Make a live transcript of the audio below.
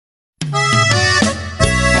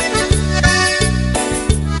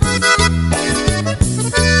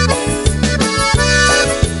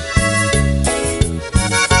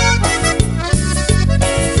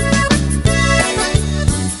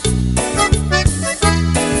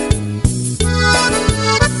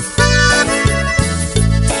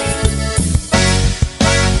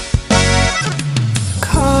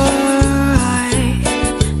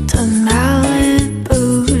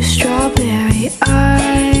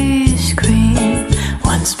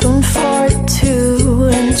spoonful or two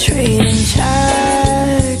and trading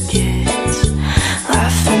jackets,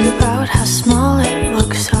 laughing about how small it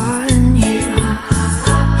looks on you.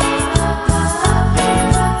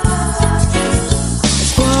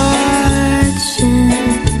 Watching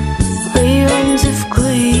reruns of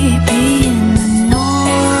Glee, being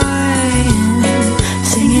annoying,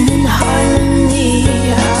 singing in harmony.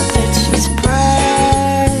 I bet she's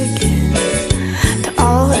bragging to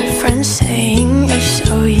all her friends, saying you're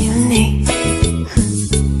so unique.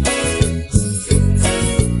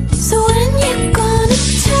 So when you gonna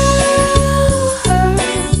tell her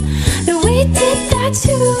that we did that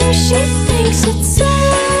too? She thinks it's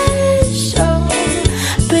special,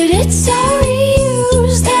 but it's all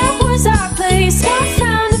reused. That was our place, I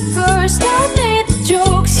found it first. I made the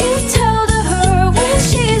jokes you tell to her when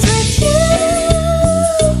she's with you.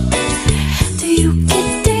 Do you get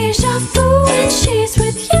deja vu when she's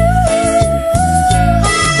with you?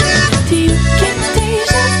 Do you get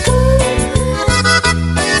deja vu?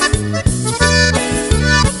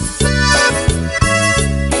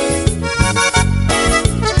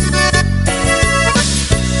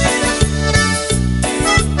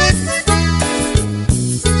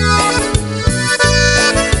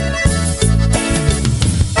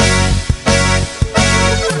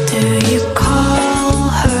 Do you call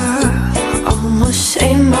her, almost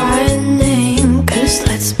say my name? 'Cause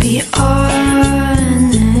let's be honest,